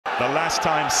The last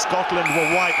time Scotland were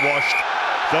whitewashed,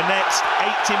 the next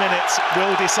 80 minutes will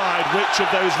decide which of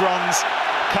those runs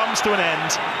comes to an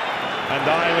end. And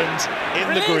Ireland in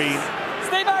the green.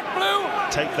 Stay back, blue.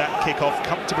 Take that kick-off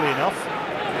comfortably enough.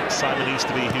 Simon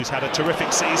Easterby, who's had a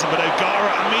terrific season, but O'Gara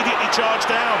immediately charged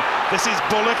down. This is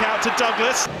Bullock out to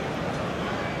Douglas.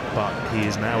 But he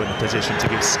is now in the position to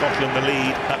give Scotland the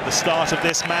lead at the start of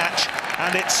this match.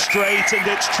 And it's straight and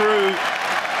it's true.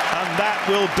 And that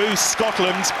will boost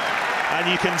Scotland. And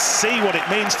you can see what it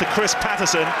means to Chris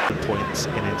Patterson.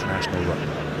 Points in international rugby.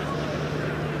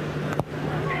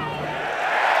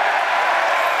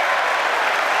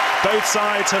 Both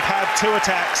sides have had 2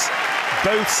 attacks.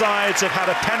 Both sides have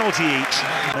had a penalty each.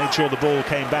 Made sure the ball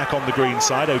came back on the green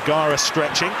side. O'Gara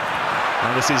stretching.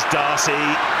 And this is Darcy.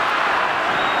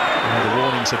 The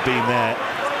warnings have been there.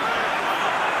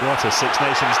 What a Six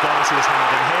Nations Darcy has had.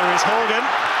 And here is Horgan.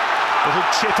 Little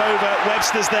chip over.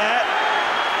 Webster's there.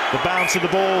 The bounce of the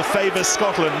ball favours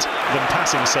Scotland. Them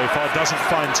passing so far doesn't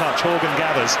find touch. Horgan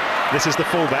gathers. This is the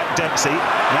fullback, Dempsey.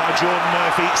 Now Geordan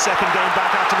Murphy, second game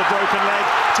back after the broken leg.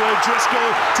 To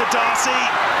O'Driscoll, to Darcy.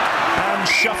 And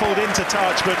shuffled into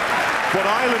touch. But what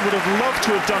Ireland would have loved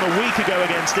to have done a week ago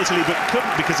against Italy, but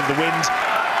couldn't because of the wind.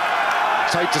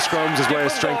 Tight to scrums is where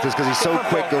his strength is, because he's so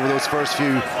quick over those first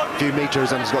few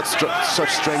meters, and he's got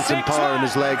such strength and power in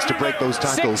his legs to break those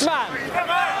tackles.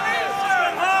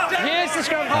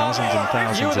 Thousands and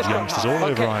thousands of youngsters all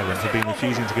over Ireland have been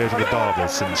refusing to go to the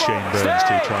barbers since Shane Burns'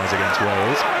 2 tries against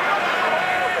Wales.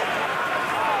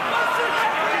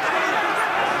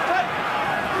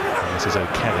 And this is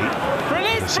O'Kelly.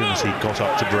 As soon as he got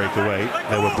up to break away,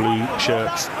 there were blue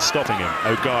shirts stopping him.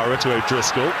 O'Gara to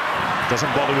O'Driscoll.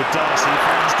 Doesn't bother with Darcy,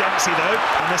 finds Dempsey though.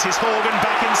 And this is Horgan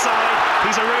back inside.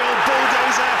 He's a real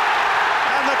bulldozer.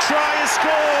 And the try is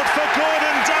scored for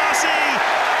Geordan Darcy.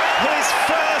 His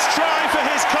first try for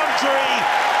his country.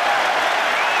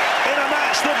 In a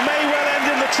match that may well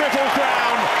end in the Triple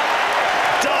Crown.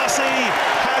 Darcy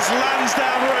has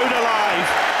Lansdowne Road alive.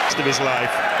 Of his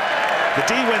life. The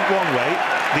D went one way,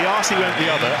 the RC went the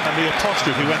other, and the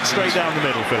apostrophe went straight down the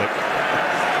middle, Philip.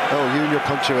 Oh, you and your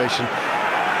punctuation.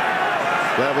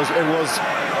 It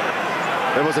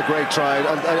was a great try,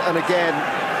 and again,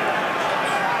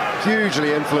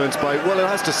 hugely influenced by, well, you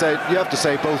have to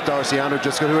say both Darcy and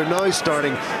O'Driscoll, who are now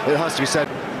starting, it has to be said.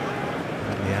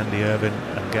 And Andy Irvine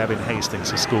and Gavin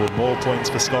Hastings have scored more points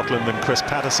for Scotland than Chris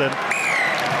Patterson.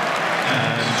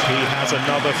 And he has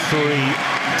another 3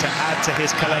 to add to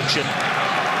his collection.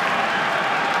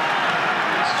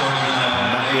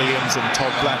 Matt Williams and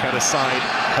Todd Black at his side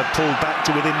have pulled back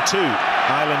to within 2.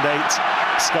 Ireland 8,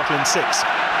 Scotland 6.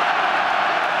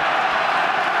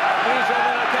 Please,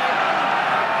 Ronan, okay?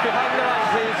 Behind the line,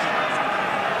 please.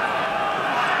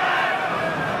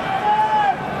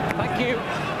 Thank you.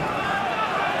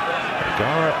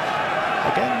 O'Gara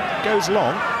again goes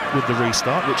long with the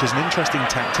restart, which is an interesting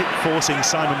tactic, forcing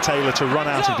Simon Taylor to run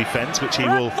out of defence, which he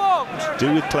will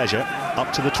do with pleasure,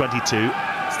 up to the 22.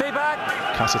 Stay back.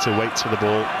 Cassiter waits for the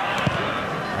ball,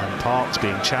 and Parks,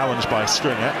 being challenged by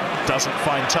Stringer, doesn't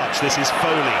find touch. This is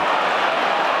Foley.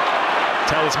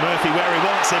 Tells Murphy where he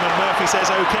wants him, and Murphy says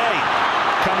OK.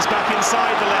 Comes back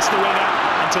inside the Leicester winger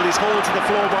until he's hauled to the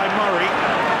floor by Murray.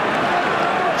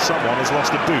 Someone has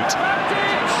lost a boot.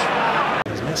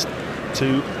 He's missed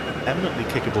 2 eminently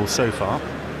kickable so far.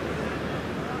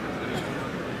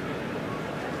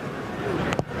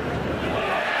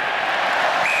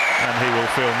 And he will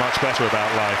feel much better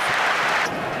about life.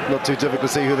 Not too difficult to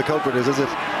see who the culprit is it?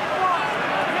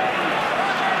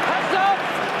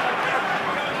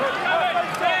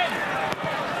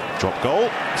 Drop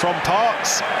goal from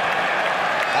Parks.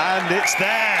 And it's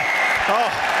there.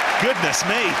 Oh, goodness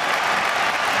me.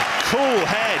 Cool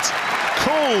head.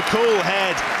 Cool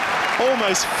head.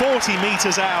 Almost 40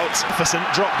 metres out. Magnificent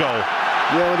drop goal.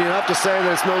 Yeah, well, you have to say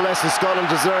that it's no less than Scotland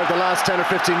deserved. The last 10 or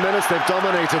 15 minutes, they've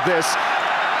dominated this.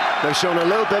 They've shown a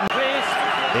little bit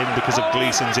in because of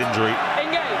Gleeson's injury.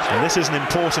 And this is an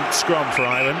important scrum for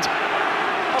Ireland.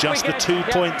 Just the 2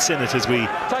 points in it as we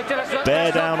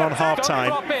bear down on half-time.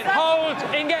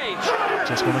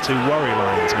 Just 1 or 2 worry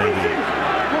lines, maybe.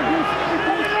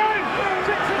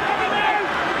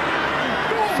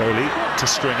 Foley to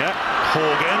Stringer.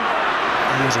 Horgan.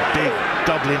 Here's a big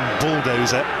Dublin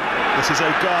bulldozer. This is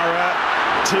O'Gara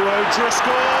to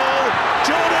O'Driscoll.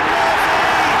 Geordan Murphy!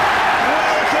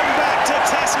 Welcome back to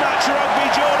Test match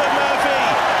rugby, Geordan Murphy.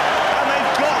 And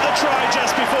they've got the try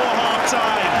just before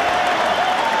half-time.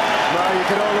 Now you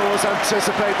can almost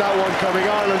anticipate that one coming.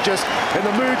 Ireland just in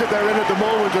the mood that they're in at the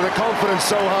moment, with the confidence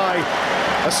so high.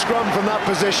 A scrum from that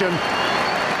position.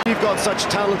 You've got such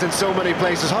talent in so many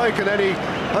places. How can any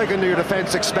How can your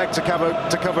defence expect to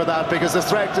cover that? Because the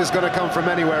threat is going to come from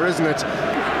anywhere, isn't it?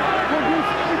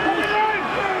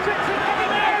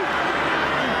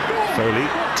 Foley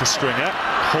to Stringer.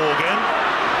 Horgan.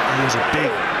 He's a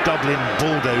big Dublin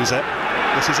bulldozer.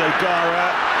 This is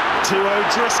O'Gara to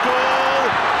O'Driscoll.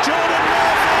 Geordan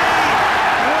Murphy!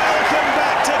 Welcome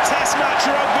back to Test match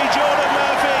rugby, Geordan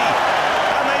Murphy.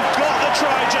 And they've got the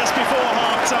try just before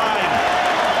half-time.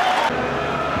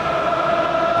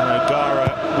 And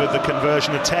O'Gara with the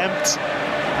conversion attempt.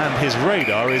 And his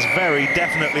radar is very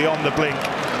definitely on the blink.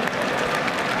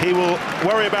 He will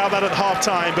worry about that at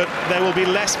half-time, but there will be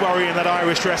less worry in that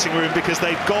Irish dressing room because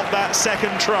they've got that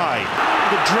second try.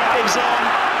 The drive's on.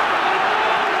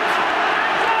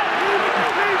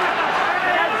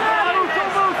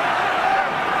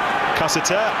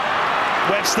 Cussiter,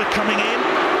 Webster coming in,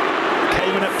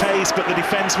 came in at pace, but the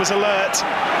defence was alert.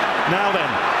 Now then,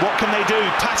 what can they do?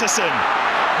 Patterson,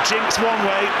 jinks one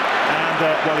way, and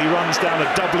well, he runs down a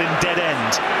Dublin dead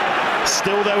end.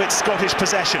 Still, though, it's Scottish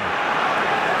possession.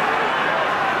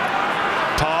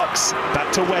 Parks,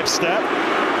 back to Webster.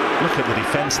 Look at the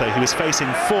defence, though. He was facing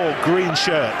 4 green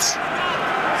shirts.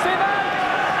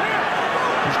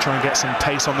 Let's try and get some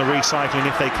pace on the recycling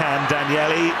if they can.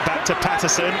 Daniele, back to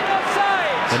Patterson.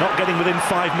 They're not getting within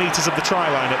 5 metres of the try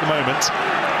line at the moment.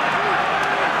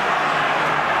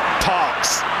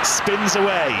 Parks spins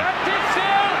away.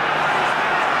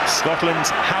 Scotland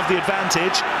have the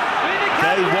advantage.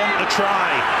 They want the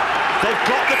try. They've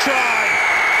got the try.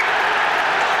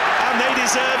 And they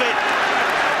deserve it.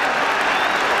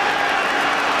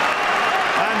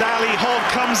 And Ali Hogg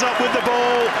comes up with the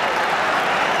ball.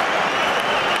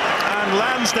 And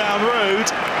Lansdowne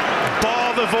Road,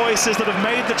 bar the voices that have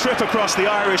made the trip across the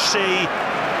Irish Sea,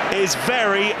 is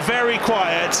very, very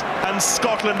quiet, and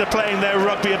Scotland are playing their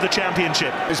rugby of the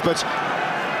championship. But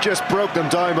just broke them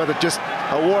down with it, just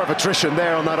a war of attrition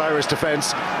there on that Irish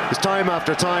defence. It's time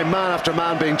after time, man after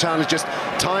man being challenged, just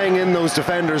tying in those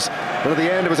defenders. But at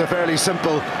the end, it was a fairly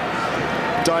simple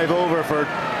dive over for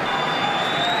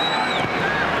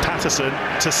Patterson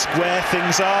to square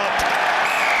things up.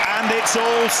 And it's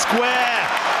all square.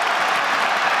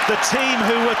 The team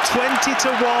who were 20-1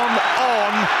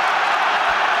 on.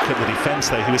 Look at the defence,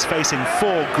 though. He was facing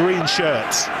 4 green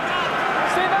shirts.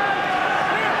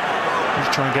 Let's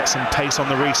try and get some pace on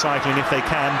the recycling if they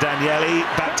can. Daniele,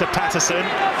 back to Patterson.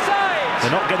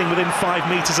 They're not getting within 5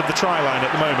 metres of the try line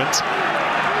at the moment.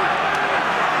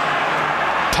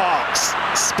 Parks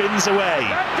spins away.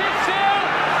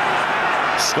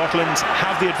 Scotland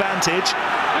have the advantage.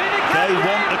 They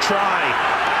want the try.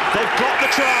 They've got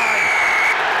the try.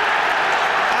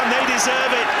 And they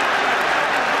deserve it.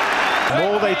 The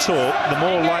more they talk, the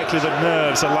more likely the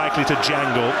nerves are likely to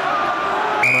jangle.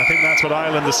 And I think that's what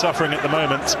Ireland are suffering at the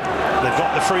moment. They've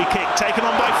got the free kick taken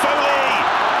on by Foley.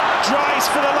 Drives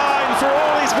for the line for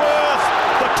all he's worth.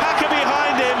 The packer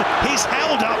behind him. He's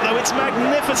held up, though. It's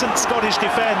magnificent Scottish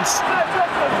defence.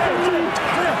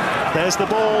 There's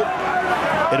the ball.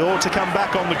 It ought to come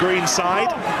back on the green side.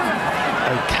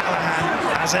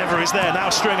 O'Callaghan, as ever, is there. Now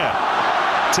Stringer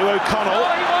to O'Connell.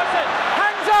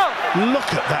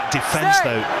 Look at that defence,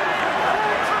 though.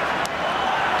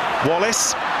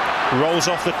 Wallace rolls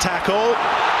off the tackle.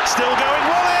 Still going.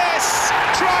 Wallace!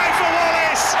 Try for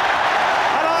Wallace!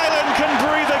 And Ireland can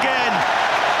breathe again.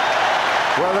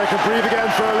 well, they can breathe again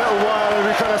for a little while, and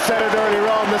we kind of said it earlier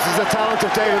on. This is the talent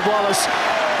of David Wallace.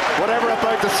 Whatever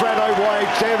about the threat out wide,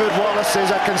 David Wallace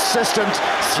is a consistent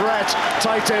threat,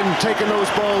 tight in, taking those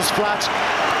balls flat.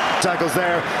 Tackles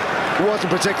there. It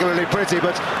wasn't particularly pretty,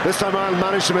 but this time Ireland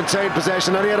managed to maintain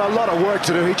possession, and he had a lot of work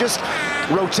to do. He just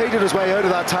rotated his way out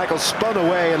of that tackle, spun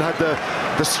away, and had the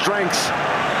strength.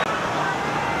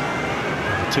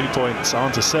 2 points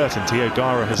aren't a certainty.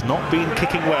 O'Gara has not been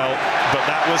kicking well, but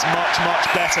that was much, much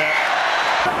better.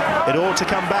 It ought to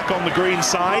come back on the green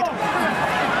side.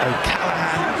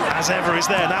 O'Callaghan, as ever, is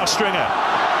there. Now Stringer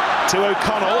to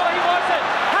O'Connell.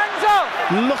 Hands up!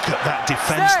 Look at that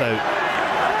defence, though.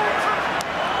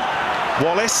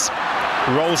 Wallace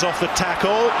rolls off the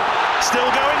tackle. Still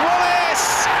going.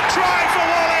 Wallace! Try for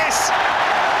Wallace!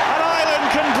 And Ireland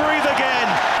can breathe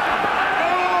again.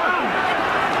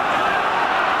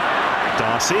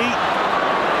 Darcy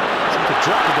seemed to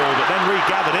drop the ball, but then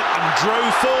regathered it and drove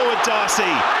forward.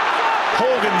 Darcy.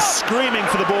 Horgan screaming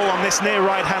for the ball on this near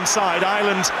right-hand side.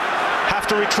 Ireland have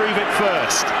to retrieve it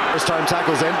first. First time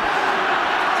tackles in.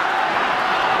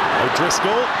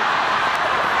 O'Driscoll.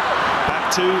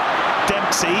 Back to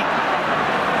Dempsey.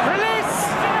 Release!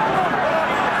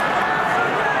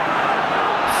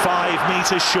 5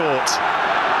 metres short.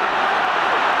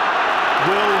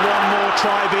 Will one more a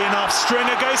try be enough?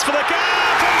 Stringer goes for the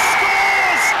gap and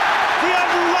scores! The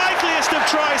unlikeliest of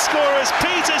try scorers,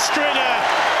 Peter Stringer.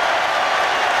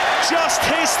 Just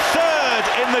his third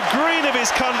in the green of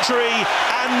his country,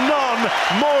 and none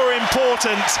more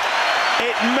important.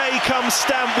 It may come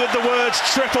stamped with the words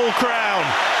Triple Crown.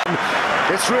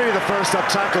 It's really the first up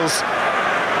tackles.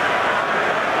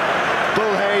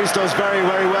 Bull Hayes does very,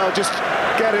 very well, just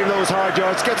getting those hard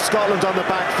yards, gets Scotland on the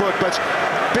back foot, but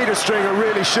Peter Stringer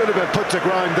really should have been put to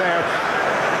ground there.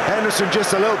 Henderson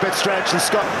just a little bit stretched, and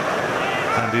Scott.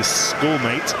 And his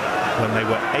schoolmate, when they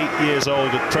were 8 years old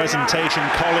at Presentation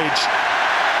College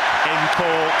in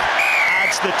Cork,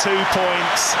 adds the 2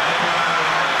 points.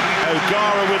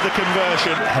 O'Gara with the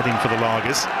conversion. Heading for the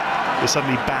Lagers. They're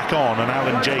suddenly back on, and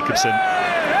Alan Jacobson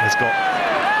has got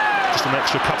just an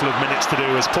extra couple of minutes to do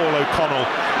as Paul O'Connell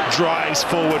drives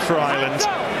forward for Ireland.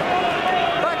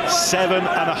 7.5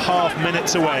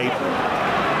 minutes away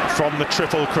from the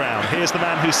Triple Crown. Here's the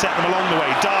man who set them along the way.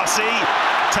 Darcy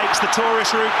takes the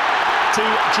tourist route to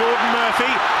Geordan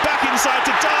Murphy, back inside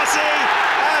to Darcy,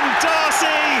 and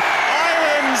Darcy,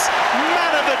 Ireland's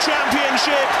man of the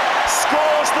championship,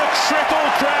 scores the Triple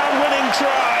Crown winning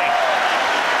try.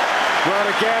 Well,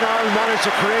 again, Ireland managed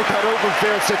to create that open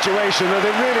field situation, and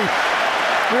they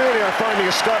really are finding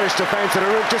a Scottish defence and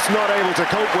are just not able to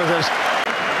cope with it.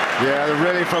 Yeah, they're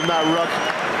really from that ruck.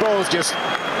 Ball's just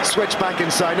switched back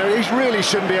inside. Now, he really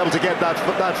shouldn't be able to get that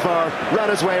far. Ran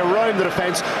his way around the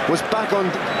defence, was back on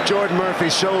Geordan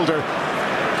Murphy's shoulder.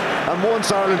 And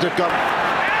once Ireland had got...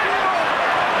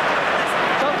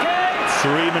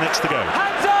 3 minutes to go.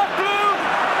 Hands up, blue!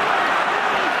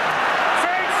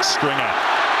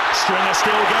 Stringer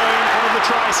still going, one of the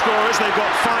try scorers. They've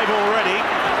got 5 already.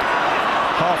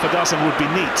 Half a dozen would be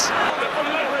neat.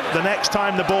 The next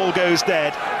time the ball goes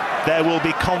dead, there will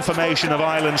be confirmation of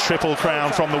Ireland's Triple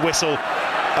Crown from the whistle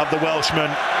of the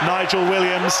Welshman, Nigel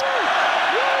Williams.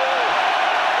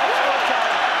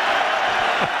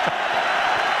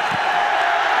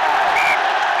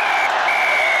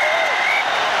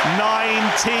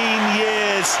 "19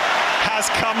 years has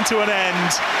come to an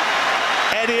end.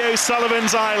 Eddie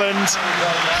O'Sullivan's Ireland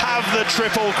have the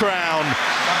Triple Crown.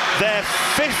 Their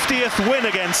 50th win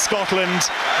against Scotland,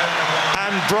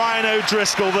 and Brian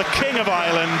O'Driscoll, the King of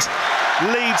Ireland,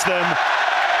 leads them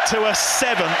to a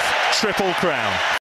 7th Triple Crown.